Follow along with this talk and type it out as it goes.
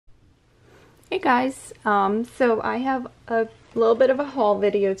Hey guys, so I have a little bit of a haul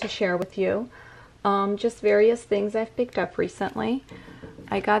video to share with you. Just various things I've picked up recently.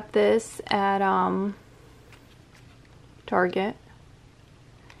 I got this at Target,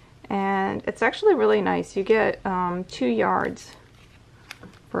 and it's actually really nice. You get 2 yards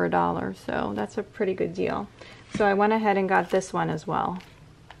for $1, so that's a pretty good deal. So I went ahead and got this one as well.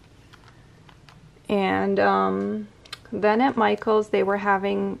 And then at Michael's, they were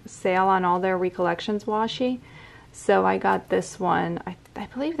having sale on all their Recollections washi. So I got this one. I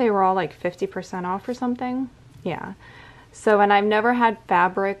believe they were all like 50% off or something. Yeah. So, and I've never had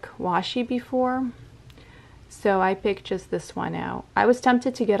fabric washi before. So I picked just this one out. I was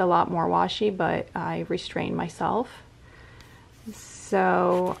tempted to get a lot more washi, but I restrained myself.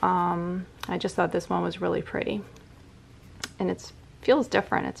 So I just thought this one was really pretty. And it feels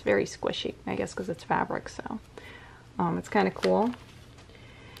different. It's very squishy, I guess, because it's fabric, so. It's kind of cool.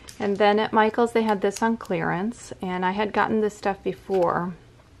 And then at Michael's, they had this on clearance, and I had gotten this stuff before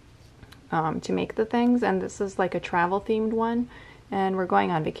to make the things, and this is like a travel themed one, and we're going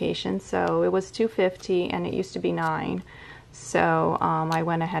on vacation, so it was $2.50 and it used to be $9, so I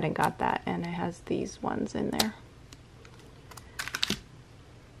went ahead and got that, and it has these ones in there.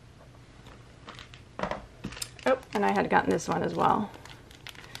 Oh, and I had gotten this one as well,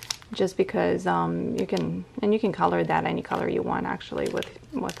 just because you can color that any color you want, actually, with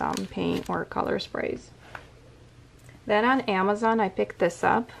paint or color sprays. Then on Amazon, I picked this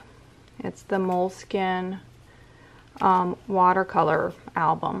up. It's the Moleskine watercolor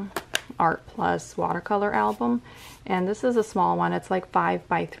album, Art Plus watercolor album, and this is a small one. It's like 5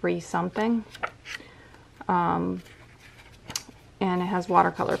 by 3 something, and it has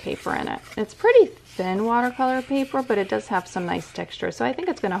watercolor paper in it. It's pretty thin watercolor paper, but it does have some nice texture, so I think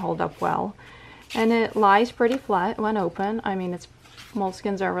it's going to hold up well. And it lies pretty flat when open. I mean,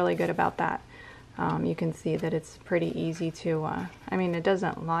 Moleskines are really good about that. You can see that it's pretty easy to, I mean, it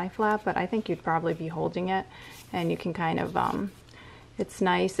doesn't lie flat, but I think you'd probably be holding it, and you can kind of, it's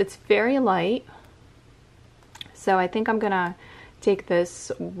nice. It's very light, so I think I'm going to take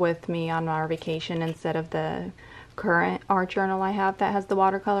this with me on our vacation instead of the current art journal I have that has the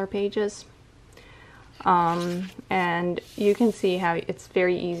watercolor pages. And you can see how it's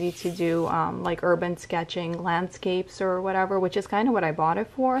very easy to do like urban sketching, landscapes or whatever, which is kind of what I bought it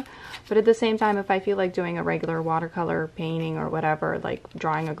for. But at the same time, if I feel like doing a regular watercolor painting or whatever, like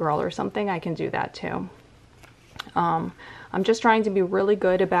drawing a girl or something, I can do that too. I'm just trying to be really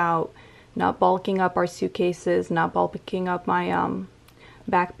good about not bulking up our suitcases, not bulking up my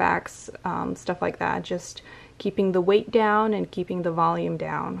backpacks, stuff like that. Just keeping the weight down and keeping the volume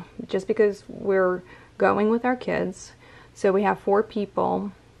down, just because we're going with our kids. So we have 4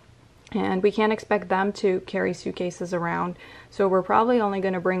 people, and we can't expect them to carry suitcases around. So we're probably only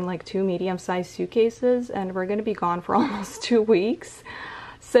going to bring like 2 medium-sized suitcases, and we're going to be gone for almost 2 weeks.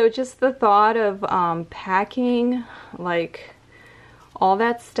 So just the thought of packing like all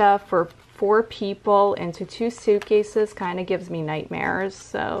that stuff for 4 people into 2 suitcases kind of gives me nightmares.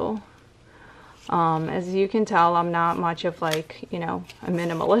 So as you can tell, I'm not much of like, you know, a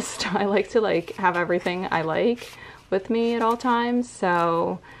minimalist. I like to like have everything I like with me at all times.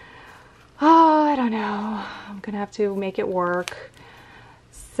 So, I don't know. I'm gonna have to make it work.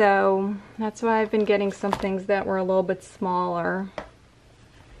 So that's why I've been getting some things that were a little bit smaller.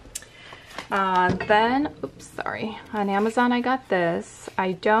 Then, oops, sorry. On Amazon, I got this.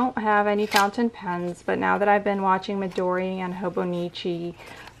 I don't have any fountain pens, but now that I've been watching Midori and Hobonichi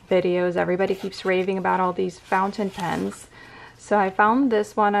videos, everybody keeps raving about all these fountain pens. So I found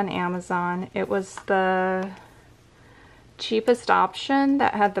this one on Amazon. It was the cheapest option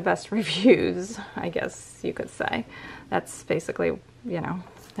that had the best reviews, I guess you could say. That's basically, you know,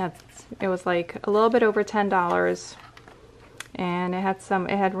 it was like a little bit over $10, and it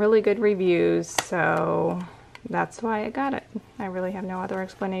had really good reviews, so that's why I got it. I really have no other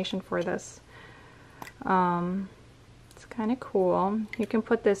explanation for this. Kind of cool. You can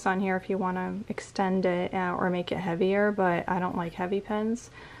put this on here if you want to extend it or make it heavier, but I don't like heavy pens,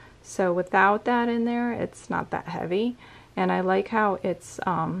 so without that in there, it's not that heavy. And I like how it's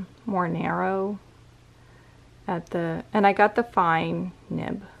more narrow at the, and I got the fine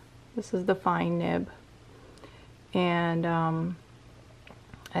nib. This is the fine nib, and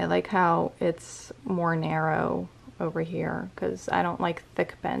I like how it's more narrow over here, because I don't like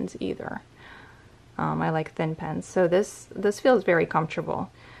thick pens either. I like thin pens, so this feels very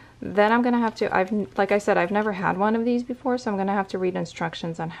comfortable. Then I'm gonna have to, like I said, I've never had one of these before, so I'm gonna have to read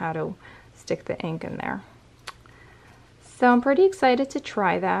instructions on how to stick the ink in there. So I'm pretty excited to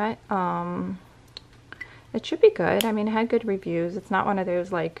try that. It should be good. I mean, it had good reviews. It's not one of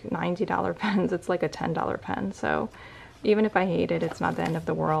those like $90 pens. It's like a $10 pen. So even if I hate it, it's not the end of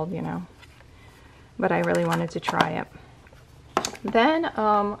the world, you know. But I really wanted to try it. Then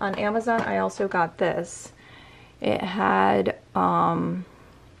on Amazon, I also got this. It had, I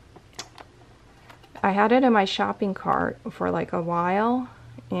had it in my shopping cart for like a while,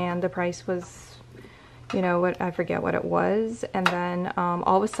 and the price was, you know, what, I forget what it was, and then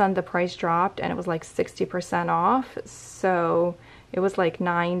all of a sudden the price dropped and it was like 60% off, so it was like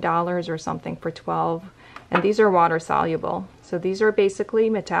 $9 or something for 12, and these are water soluble. So these are basically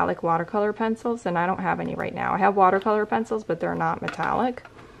metallic watercolor pencils, and I don't have any right now. I have watercolor pencils, but they're not metallic.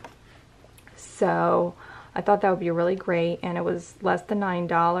 So I thought that would be really great, and it was less than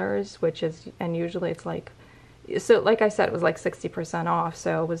 $9, which is, and usually it's like, so like I said, it was like 60% off,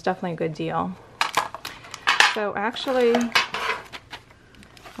 so it was definitely a good deal. So actually,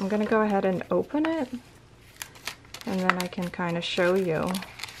 I'm going to go ahead and open it, and then I can kind of show you.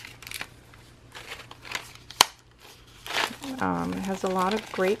 It has a lot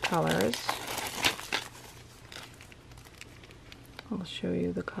of great colors. I'll show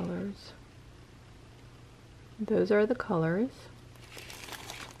you the colors. Those are the colors.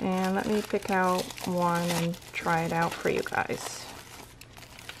 And let me pick out one and try it out for you guys.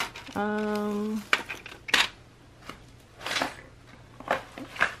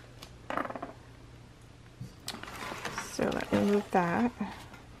 So let me move that.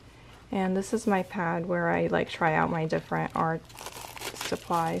 And this is my pad where I like try out my different art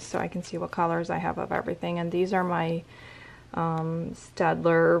supplies so I can see what colors I have of everything. And these are my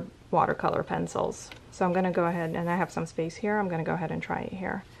Staedtler watercolor pencils. So I'm going to go ahead, and I have some space here. I'm going to go ahead and try it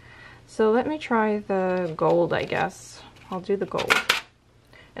here. So let me try the gold, I guess. I'll do the gold.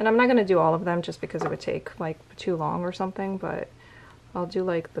 And I'm not going to do all of them just because it would take like too long or something, but I'll do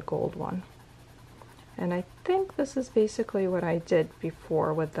like the gold one. And I think this is basically what I did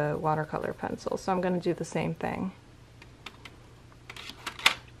before with the watercolor pencil. So I'm going to do the same thing.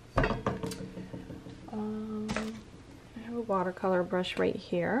 I have a watercolor brush right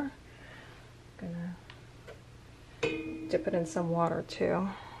here. I'm gonna dip it in some water too.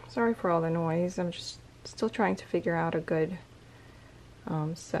 Sorry for all the noise. I'm just still trying to figure out a good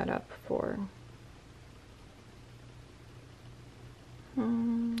setup for. Let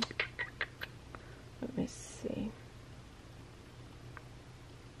me see.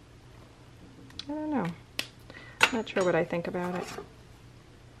 I don't know. I'm not sure what I think about it.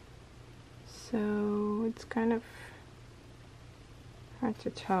 So it's kind of hard to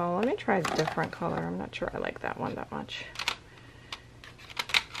tell. Let me try a different color. I'm not sure I like that one that much.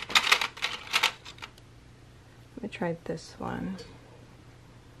 Let me try this one.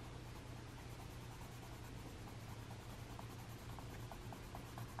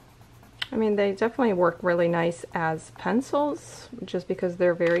 I mean, they definitely work really nice as pencils, just because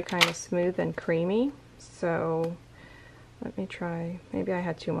they're very kind of smooth and creamy. So let me try. Maybe I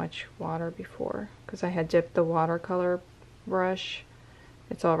had too much water before, because I had dipped the watercolor brush.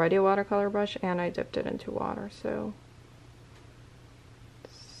 It's already a watercolor brush, and I dipped it into water. So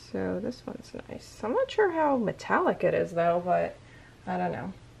this one's nice. I'm not sure how metallic it is though, but I don't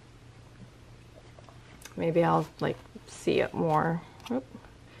know. Maybe I'll like see it more. Oop.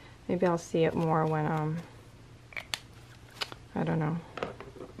 Maybe I'll see it more when, I don't know,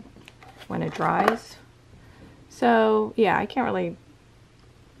 when it dries. So, yeah, I can't really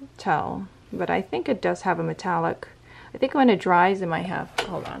tell, but I think it does have a metallic. I think when it dries, it might have,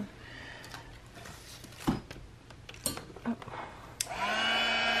 hold on. Oh.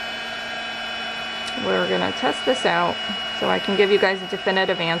 We're gonna test this out so I can give you guys a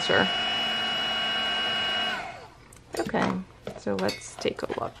definitive answer. Okay, so let's take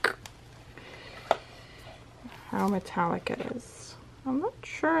a look. How metallic it is. I'm not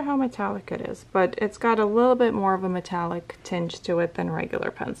sure how metallic it is, but it's got a little bit more of a metallic tinge to it than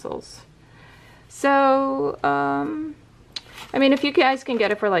regular pencils. So, I mean, if you guys can get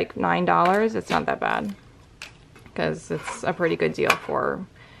it for like $9, it's not that bad, because it's a pretty good deal for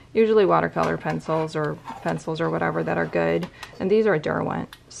usually watercolor pencils or whatever that are good. And these are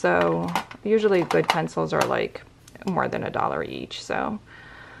Derwent, so usually good pencils are like more than $1 each. So,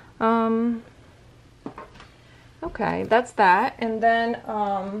 okay, that's that. And then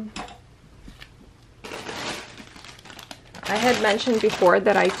I had mentioned before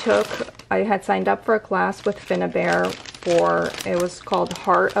that I had signed up for a class with Finnabair for, it was called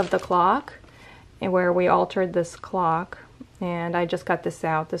Heart of the Clock, and where we altered this clock. And I just got this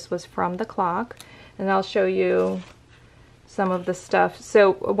out. This was from the clock, and I'll show you some of the stuff.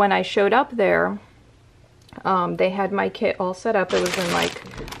 So when I showed up there, they had my kit all set up. It was in like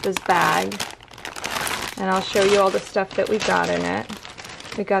this bag. And I'll show you all the stuff that we got in it.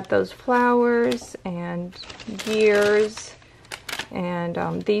 We got those flowers and gears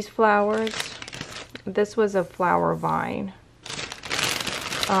and these flowers. This was a flower vine.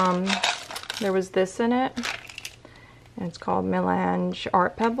 There was this in it, and it's called Melange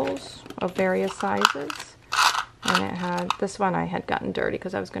Art Pebbles of various sizes. And it had, this one I had gotten dirty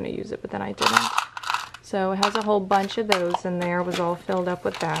because I was going to use it, but then I didn't. So it has a whole bunch of those in there. It was all filled up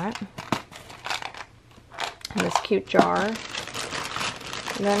with that. And this cute jar. And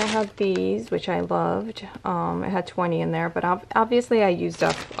then I had these, which I loved. It had 20 in there, but obviously I used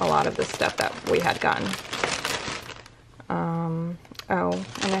up a lot of the stuff that we had gotten. Oh,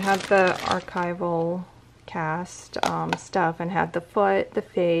 and it had the archival cast stuff, and had the foot, the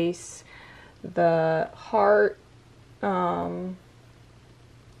face, the heart, and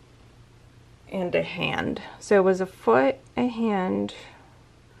a hand. So it was a foot, a hand,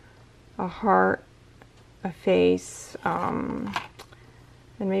 a heart, a face, and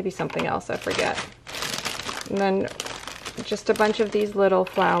maybe something else, I forget. And then just a bunch of these little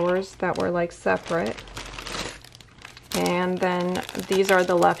flowers that were like separate. And then these are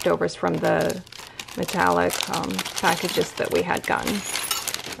the leftovers from the metallic packages that we had gotten.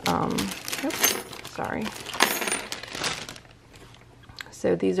 Oops, sorry.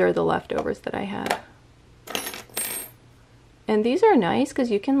 So these are the leftovers that I had. And these are nice because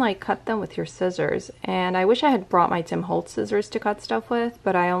you can like cut them with your scissors. And I wish I had brought my Tim Holtz scissors to cut stuff with,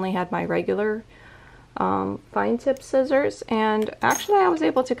 but I only had my regular fine tip scissors. And actually I was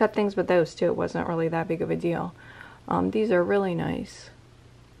able to cut things with those too. It wasn't really that big of a deal. These are really nice.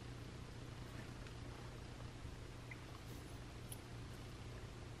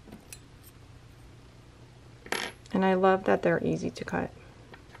 And I love that they're easy to cut.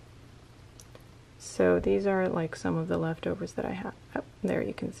 So these are like some of the leftovers that I have. Oh, there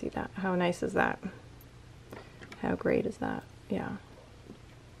you can see that. How nice is that? How great is that? Yeah.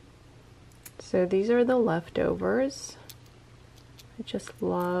 So these are the leftovers. I just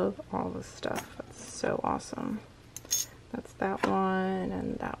love all the stuff. That's so awesome. That's that one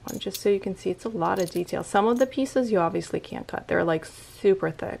and that one. Just so you can see, it's a lot of detail. Some of the pieces you obviously can't cut. They're like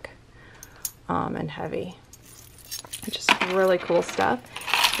super thick and heavy. Just really cool stuff.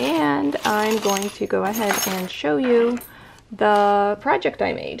 And I'm going to go ahead and show you the project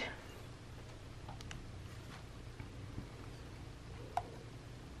I made.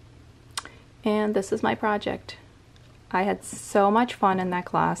 And this is my project. I had so much fun in that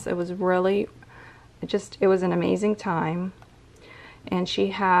class. It was really, it was an amazing time. And she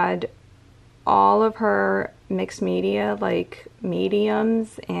had all of her mixed media, like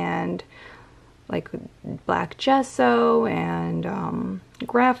mediums and like black gesso and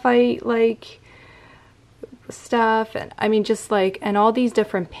graphite like stuff, and I mean just like, and all these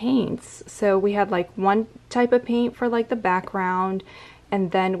different paints. So we had like one type of paint for like the background,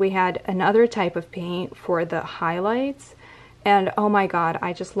 and then we had another type of paint for the highlights. And oh my god,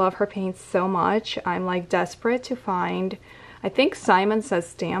 I just love her paints so much. I'm like desperate to find, I think Simon Says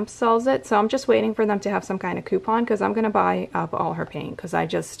Stamps sells it, so I'm just waiting for them to have some kind of coupon because I'm gonna buy up all her paint because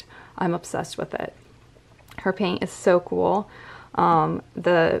I'm obsessed with it. Her paint is so cool.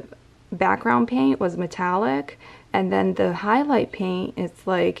 The background paint was metallic, and then the highlight paint, it's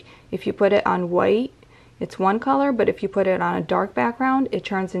like if you put it on white, it's one color, but if you put it on a dark background, it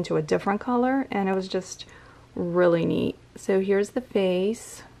turns into a different color, and it was just really neat. So here's the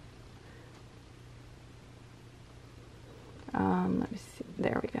face. Let me see.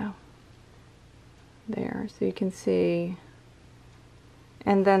 There we go. There, so you can see.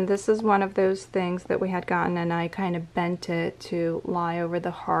 And then this is one of those things that we had gotten, and I kind of bent it to lie over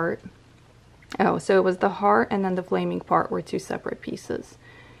the heart. Oh, so it was the heart and then the flaming part were two separate pieces.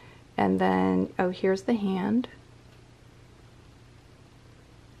 And then, oh, here's the hand.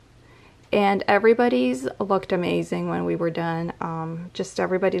 And everybody's looked amazing when we were done. Just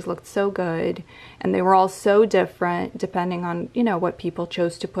everybody's looked so good. And they were all so different depending on, you know, what people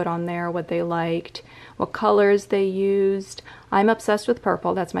chose to put on there, what they liked, what colors they used. I'm obsessed with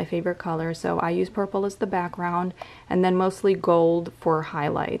purple. That's my favorite color. So I use purple as the background, and then mostly gold for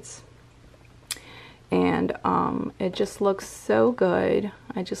highlights. And it just looks so good.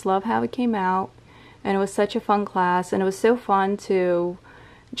 I just love how it came out. And it was such a fun class. And it was so fun to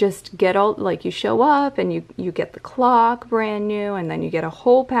just get all, like, you show up and you get the clock brand new, and then you get a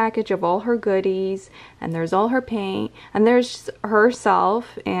whole package of all her goodies, and there's all her paint, and there's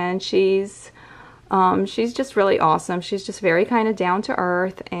herself, and she's just really awesome. She's just very kind of down to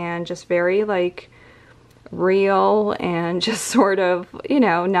earth and just very like real and just sort of, you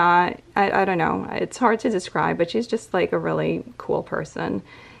know, not, I don't know, it's hard to describe, but she's just like a really cool person.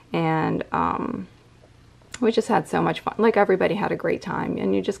 And we just had so much fun. Like, everybody had a great time,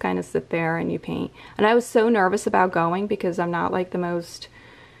 and you just kind of sit there and you paint. And I was so nervous about going because I'm not like the most,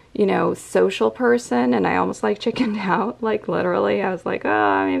 you know, social person, and I almost like chickened out. Like, literally, I was like,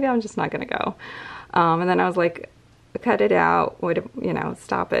 oh, maybe I'm just not gonna go. And then I was like, cut it out, would, you know,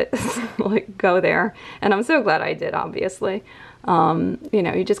 stop it, like, go there. And I'm so glad I did, obviously. You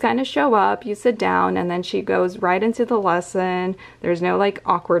know, you just kind of show up, you sit down, and then she goes right into the lesson. There's no like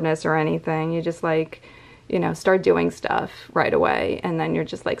awkwardness or anything. You just like, you know, start doing stuff right away, and then you're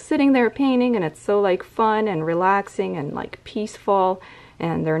just like sitting there painting, and it's so like fun and relaxing and like peaceful,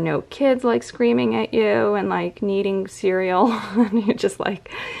 and there are no kids like screaming at you and like needing cereal. And you're just like,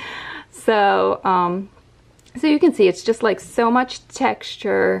 so so you can see it's just like so much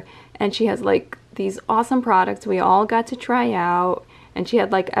texture, and she has like these awesome products we all got to try out, and she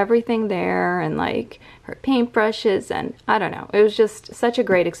had like everything there, and like her paintbrushes, and I don't know, it was just such a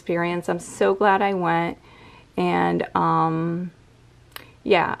great experience. I'm so glad I went. And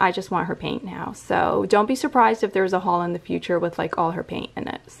yeah, I just want her paint now. So don't be surprised if there's a haul in the future with like all her paint in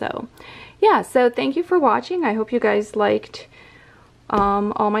it. So yeah, so thank you for watching. I hope you guys liked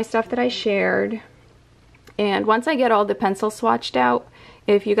all my stuff that I shared. And once I get all the pencils swatched out,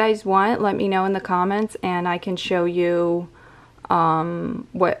 if you guys want, let me know in the comments, and I can show you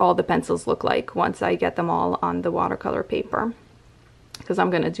what all the pencils look like once I get them all on the watercolor paper. Because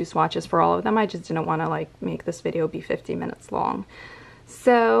I'm going to do swatches for all of them. I just didn't want to like make this video be 50 minutes long.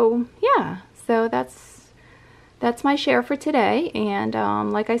 So yeah, so that's my share for today. And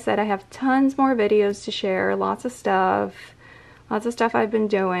like I said, I have tons more videos to share, lots of stuff I've been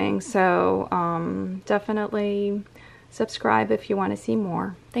doing. So definitely subscribe if you want to see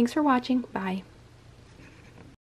more. Thanks for watching. Bye.